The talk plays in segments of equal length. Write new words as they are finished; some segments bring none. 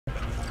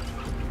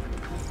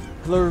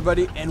Hello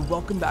everybody, and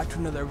welcome back to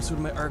another episode of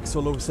my Arc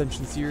Solo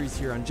Ascension series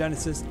here on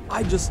Genesis.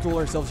 I just stole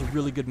ourselves a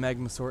really good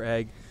Magmasaur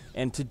egg,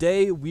 and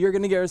today we are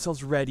going to get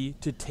ourselves ready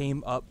to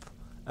tame up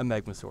a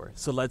Magmasaur.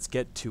 So let's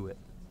get to it.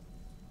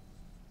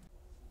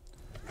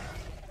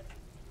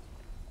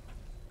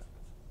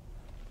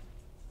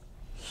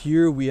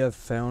 Here we have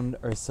found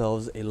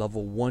ourselves a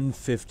level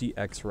 150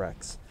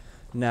 X-Rex.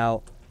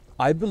 Now,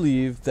 I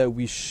believe that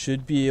we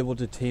should be able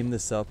to tame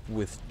this up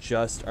with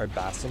just our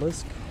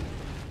Basilisk.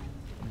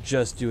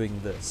 Just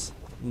doing this.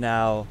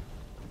 Now,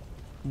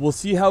 we'll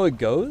see how it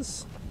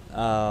goes.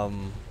 I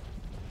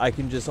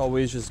can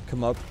always just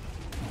come up,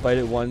 bite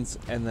it once,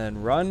 and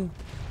then run.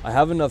 I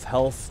have enough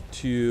health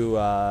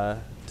to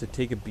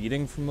take a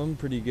beating from him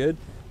pretty good,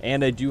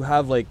 and I do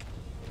have like.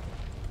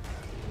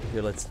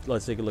 Here,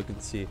 let's take a look and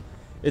see.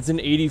 It's an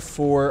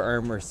 84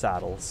 armor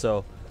saddle,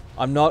 so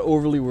I'm not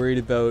overly worried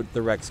about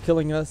the Rex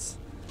killing us.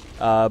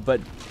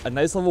 But a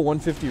nice level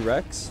 150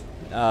 Rex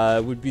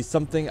would be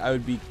something I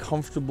would be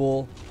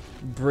comfortable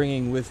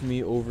bringing with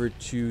me over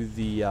to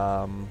the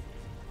over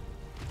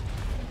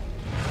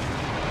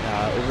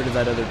to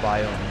that other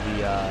biome,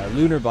 the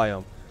lunar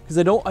biome, because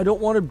I don't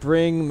want to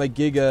bring my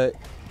Giga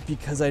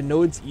because I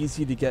know it's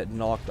easy to get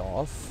knocked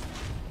off.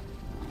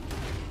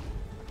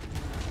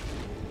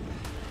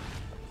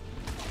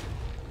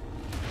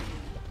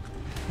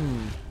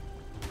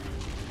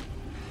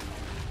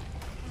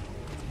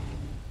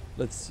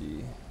 Let's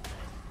see.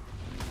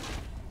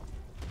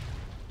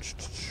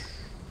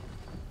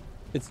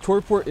 Its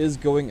torpor is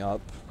going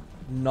up.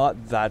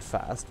 Not that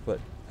fast, but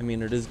I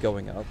mean it is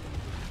going up.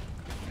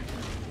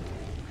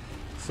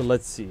 So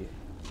let's see.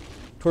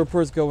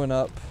 Torpor is going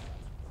up.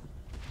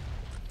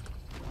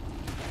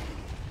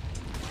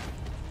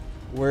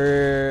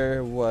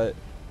 What?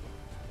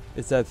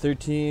 It's at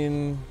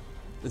 13.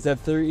 It's at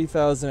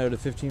 30,000 out of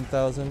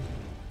 15,000.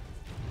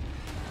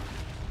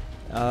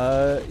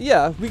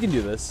 Yeah, we can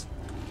do this.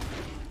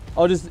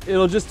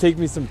 It'll just take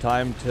me some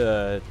time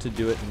to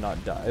do it and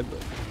not die, but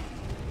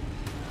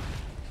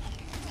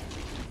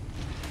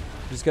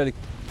just gotta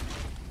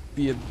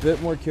be a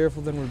bit more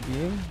careful than we're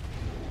being.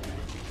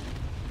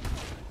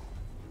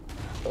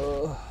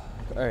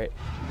 Alright,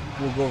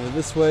 we'll go over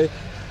this way.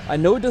 I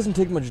know it doesn't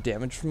take much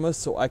damage from us,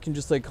 so I can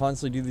just like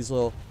constantly do these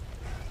little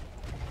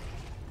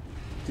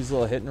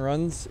hit and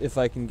runs if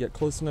I can get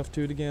close enough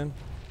to it again.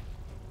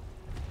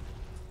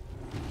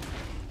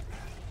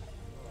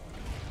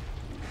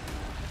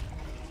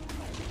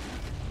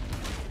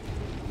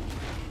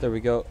 There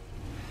we go.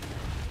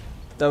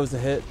 That was a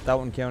hit. That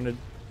one counted.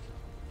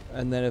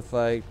 And then if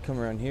I come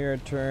around here,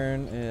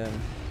 turn, and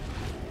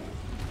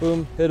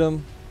boom, hit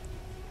him,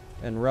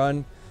 and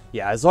run.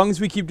 Yeah, as long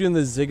as we keep doing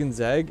the zig and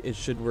zag, it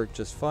should work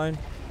just fine.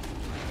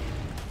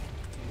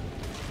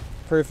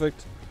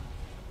 Perfect.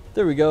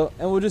 There we go.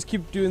 And we'll just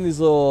keep doing these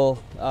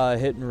little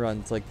hit and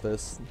runs like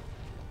this.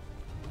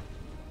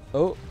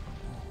 Oh.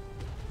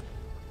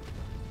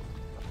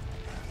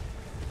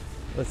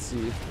 Let's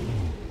see.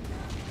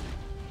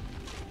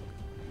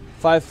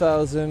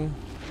 5,000.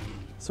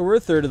 So we're a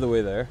third of the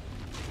way there.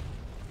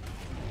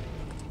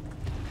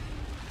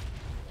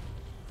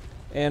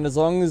 And as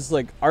long as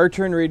like our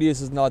turn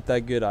radius is not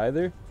that good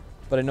either,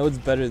 but I know it's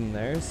better than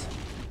theirs.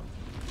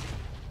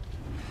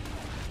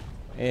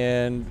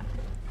 And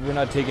we're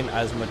not taking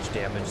as much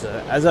damage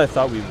as I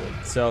thought we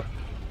would. So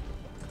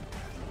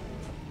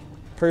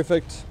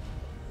perfect.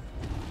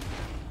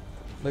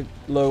 Like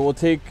we'll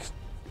take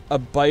a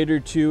bite or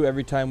two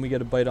every time we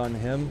get a bite on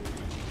him.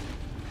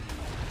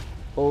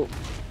 Oh,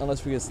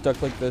 unless we get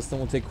stuck like this, then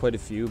we'll take quite a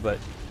few. But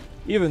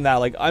even that,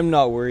 like, I'm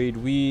not worried.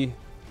 We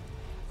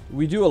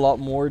do a lot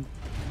more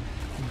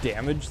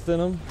damage than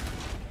him.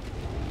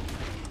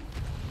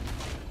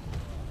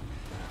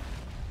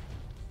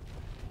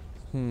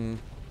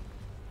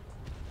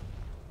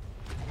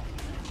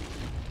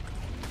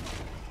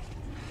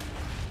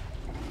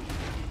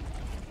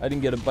 I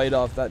didn't get a bite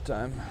off that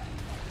time.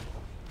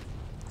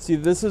 See,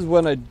 this is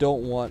when I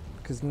don't want,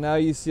 because now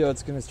you see how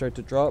it's going to start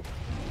to drop.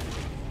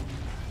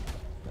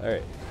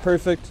 Alright,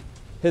 perfect.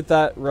 Hit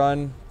that,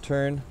 run,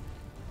 turn.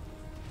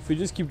 If we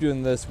just keep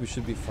doing this, we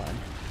should be fine.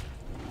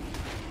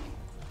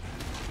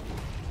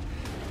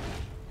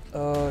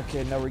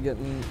 Okay, now we're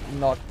getting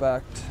knocked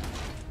back.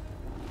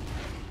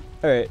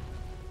 Alright.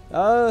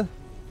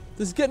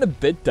 This is getting a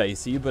bit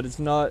dicey, but it's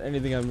not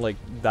anything I'm like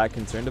that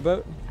concerned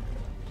about.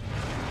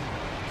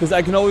 Because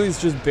I can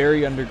always just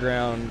bury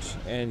underground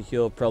and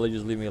he'll probably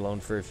just leave me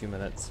alone for a few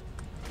minutes.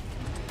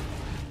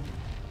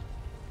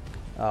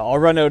 I'll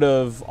run out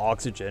of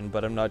oxygen,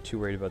 but I'm not too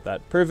worried about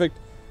that. Perfect.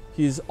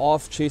 He's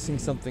off chasing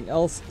something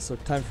else, so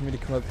time for me to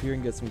come up here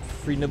and get some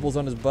free nibbles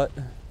on his butt.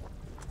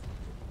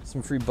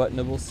 Some free butt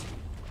nibbles.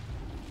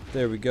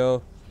 There we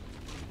go.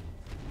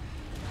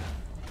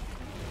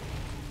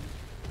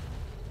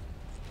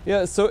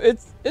 Yeah, so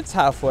it's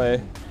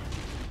halfway.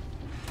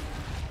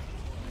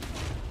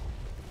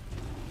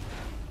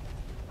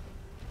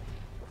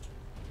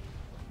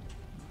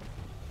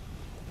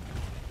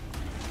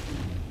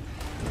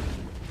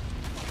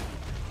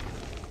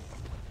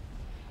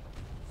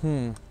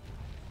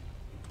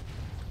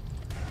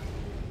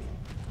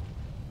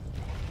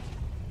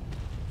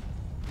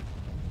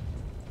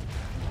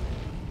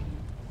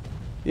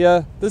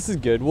 Yeah, this is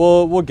good.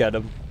 We'll get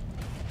him.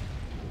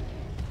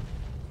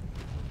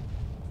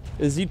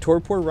 Is he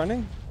torpor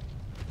running?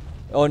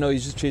 Oh no,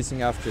 he's just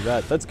chasing after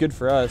that. That's good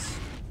for us.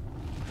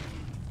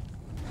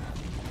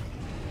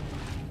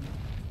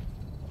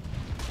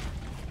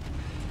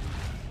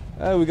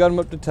 We got him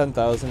up to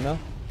 10,000 now.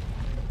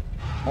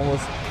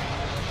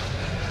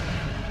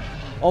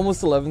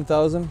 Almost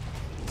 11,000.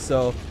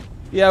 So,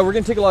 yeah, we're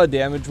gonna take a lot of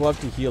damage. We'll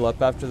have to heal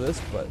up after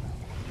this, but...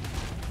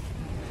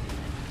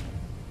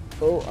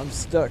 Oh, I'm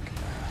stuck.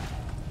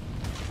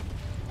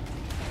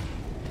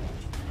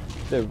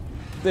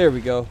 There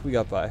we go. We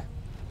got by.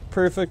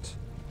 Perfect.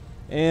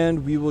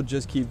 And we will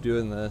just keep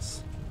doing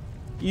this.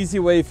 Easy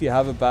way if you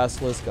have a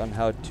basilisk on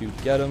how to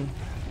get him.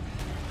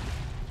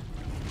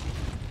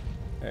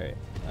 Alright.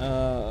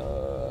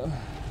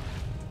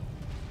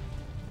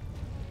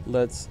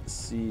 Let's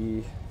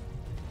see.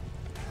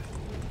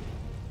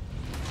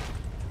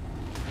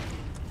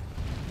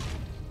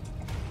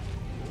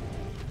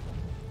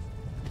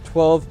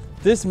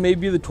 This may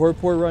be the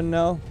torpor run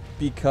now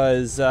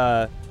because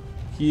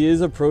he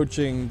is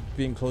approaching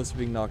being close to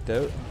being knocked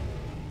out.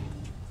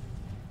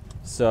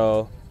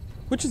 So,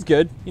 which is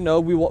good. You know,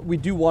 we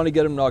do want to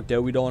get him knocked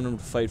out. We don't want him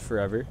to fight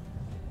forever.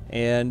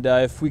 And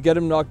if we get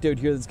him knocked out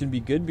here, that's going to be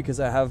good because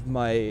I have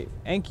my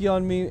Anki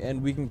on me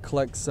and we can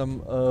collect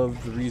some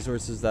of the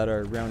resources that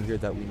are around here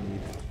that we need.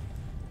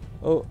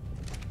 Oh,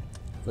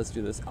 let's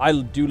do this. I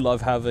do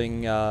love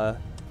having the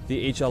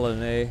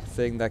HLNA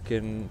thing that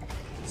can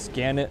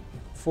scan it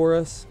for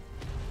us.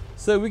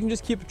 So we can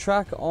just keep a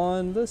track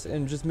on this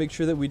and just make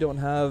sure that we don't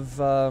have,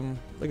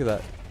 look at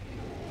that,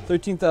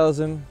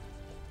 13,000.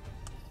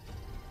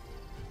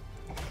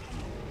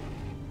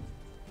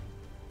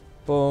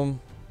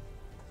 Boom.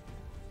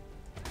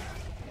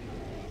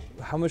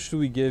 How much do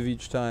we give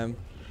each time?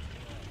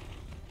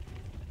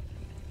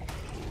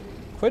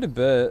 Quite a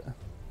bit.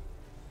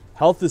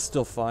 Health is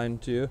still fine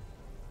too.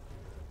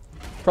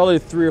 Probably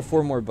 3 or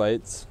 4 more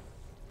bites.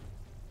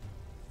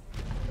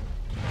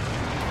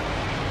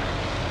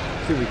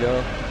 Here we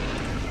go.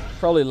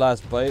 Probably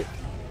last bite.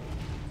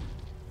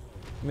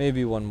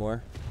 Maybe one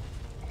more.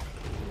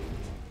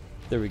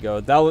 There we go.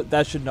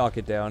 That should knock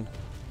it down.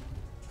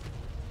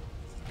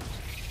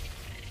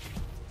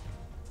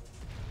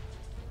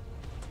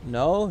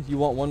 No? You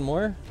want one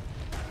more?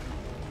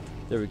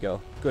 There we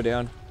go. Go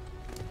down.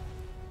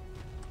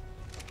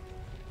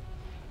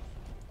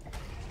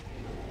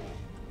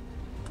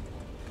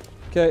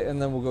 Okay,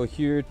 and then we'll go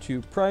here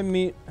to prime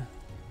meat.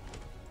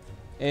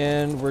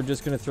 And we're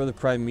just going to throw the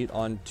prime meat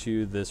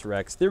onto this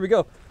Rex. There we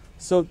go.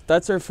 So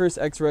that's our first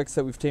X-Rex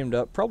that we've tamed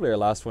up. Probably our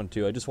last one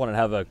too. I just want to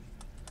have a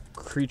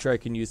creature I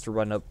can use to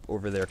run up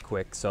over there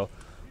quick. So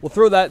we'll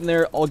throw that in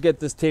there. I'll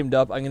get this tamed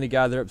up. I'm going to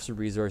gather up some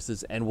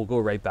resources and we'll go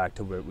right back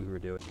to what we were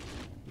doing.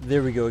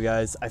 There we go,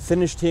 guys. I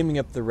finished taming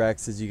up the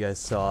Rex, as you guys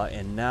saw,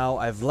 and now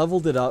I've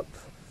leveled it up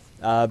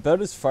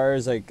about as far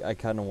as I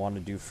kind of want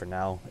to do for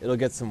now. It'll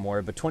get some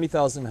more, but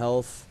 20,000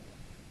 health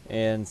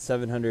and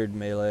 700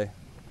 melee.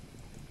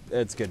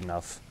 It's good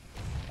enough.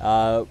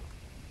 And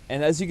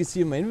as you can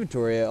see in my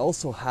inventory, I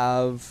also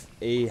have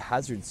a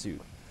hazard suit.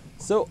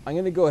 So I'm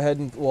going to go ahead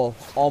and, well,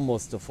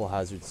 almost a full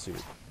hazard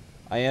suit.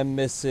 I am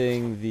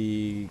missing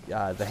the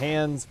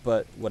hands,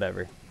 but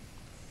whatever.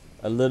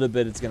 A little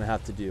bit it's going to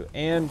have to do.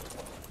 And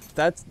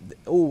that's,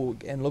 oh,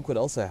 and look what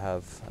else I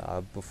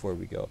have before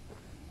we go.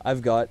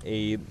 I've got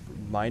a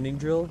mining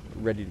drill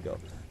ready to go.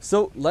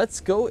 So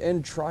let's go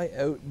and try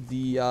out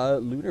the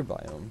lunar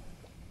biome.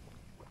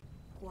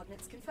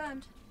 Coordinates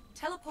confirmed.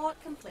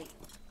 Teleport complete.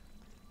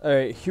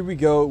 Alright, here we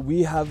go.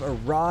 We have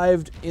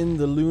arrived in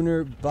the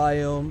lunar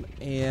biome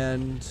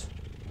and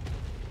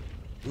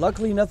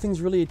luckily nothing's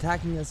really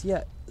attacking us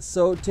yet.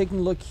 So taking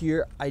a look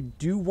here, I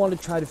do want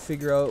to try to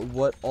figure out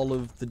what all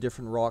of the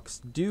different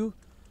rocks do.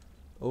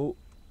 Oh.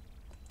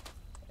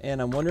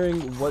 And I'm wondering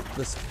what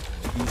these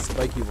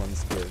spiky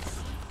ones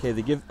give. Okay,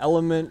 they give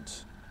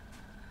element.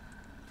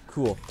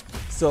 Cool.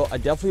 So I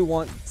definitely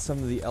want some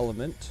of the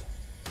element.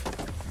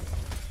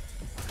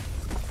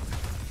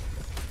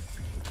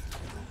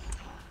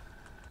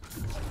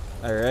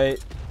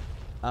 Alright.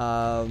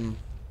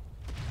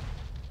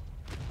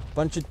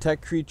 Bunch of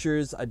tech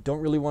creatures. I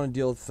don't really want to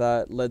deal with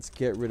that. Let's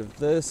get rid of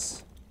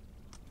this.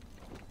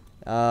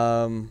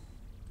 Condensed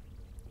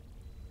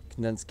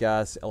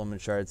gas, element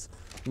shards.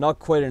 Not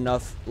quite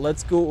enough.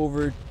 Let's go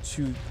over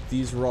to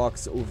these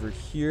rocks over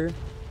here.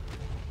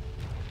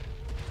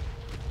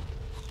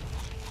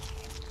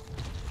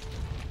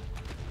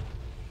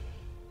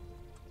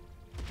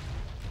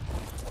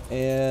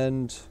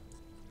 And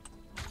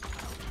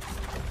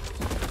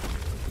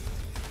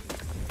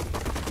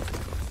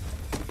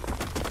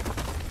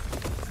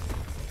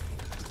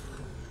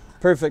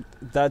perfect.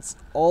 That's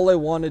all I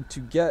wanted to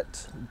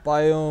get.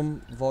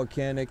 Biome,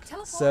 volcanic,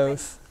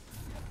 south.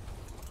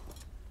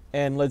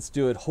 And let's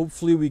do it.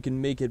 Hopefully we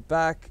can make it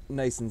back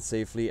nice and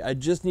safely. I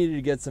just needed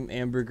to get some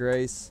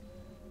ambergris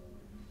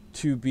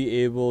to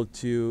be able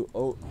to...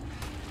 Oh.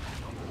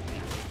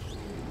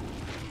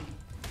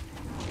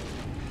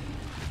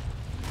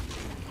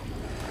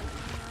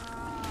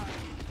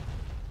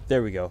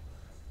 There we go.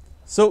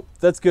 So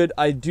that's good.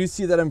 I do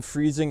see that I'm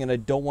freezing and I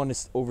don't want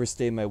to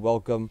overstay my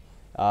welcome.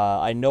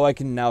 I know I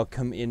can now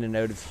come in and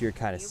out of here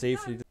kind of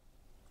safely.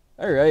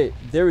 All right,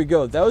 there we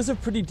go. That was a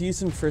pretty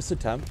decent first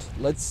attempt.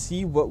 Let's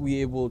see what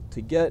we're able to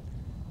get.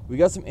 We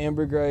got some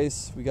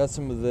ambergris. We got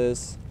some of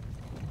this.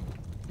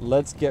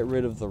 Let's get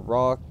rid of the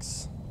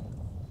rocks.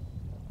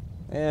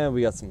 And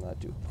we got some of that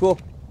too. Cool.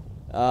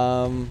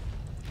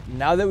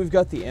 Now that we've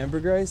got the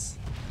ambergris,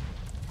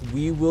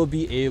 we will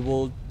be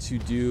able to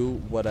do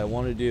what I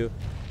want to do,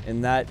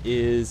 and that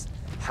is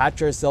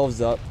hatch ourselves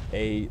up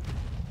a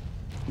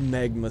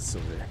magma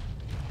silver,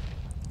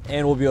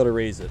 and we'll be able to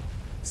raise it.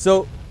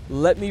 So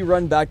let me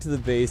run back to the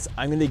base.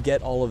 I'm going to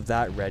get all of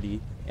that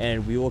ready,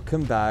 and we will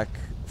come back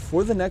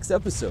for the next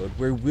episode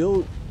where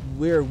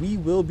we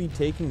will be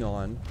taking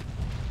on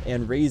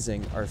and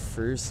raising our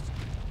first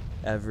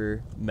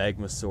ever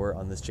magmasaur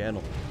on this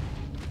channel.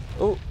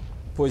 Oh,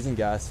 poison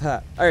gas.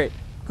 Ha. All right,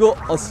 cool.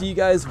 I'll see you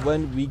guys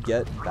when we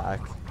get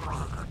back.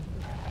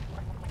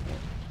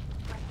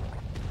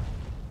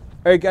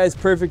 All right, guys,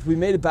 perfect. We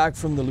made it back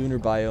from the lunar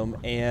biome,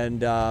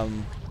 and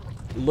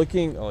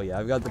oh yeah,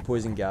 I've got the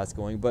poison gas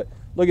going, but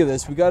look at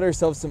this. We got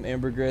ourselves some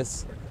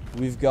ambergris.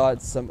 We've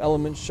got some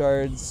element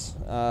shards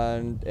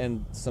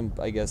and some,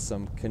 I guess,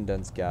 some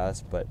condensed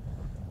gas, but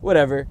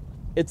whatever.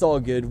 It's all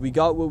good. We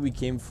got what we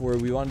came for.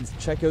 We wanted to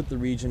check out the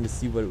region to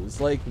see what it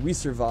was like. We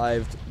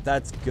survived.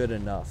 That's good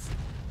enough.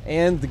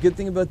 And the good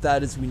thing about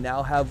that is we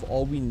now have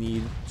all we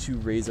need to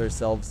raise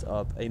ourselves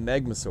up a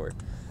magmasaur.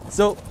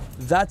 So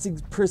that's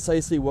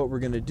precisely what we're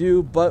going to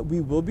do, but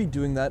we will be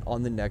doing that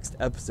on the next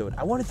episode.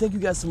 I want to thank you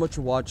guys so much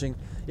for watching.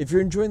 If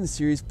you're enjoying the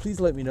series, please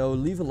let me know.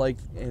 Leave a like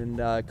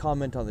and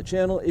comment on the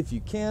channel if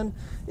you can.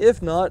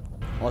 If not,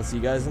 I'll see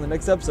you guys in the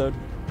next episode.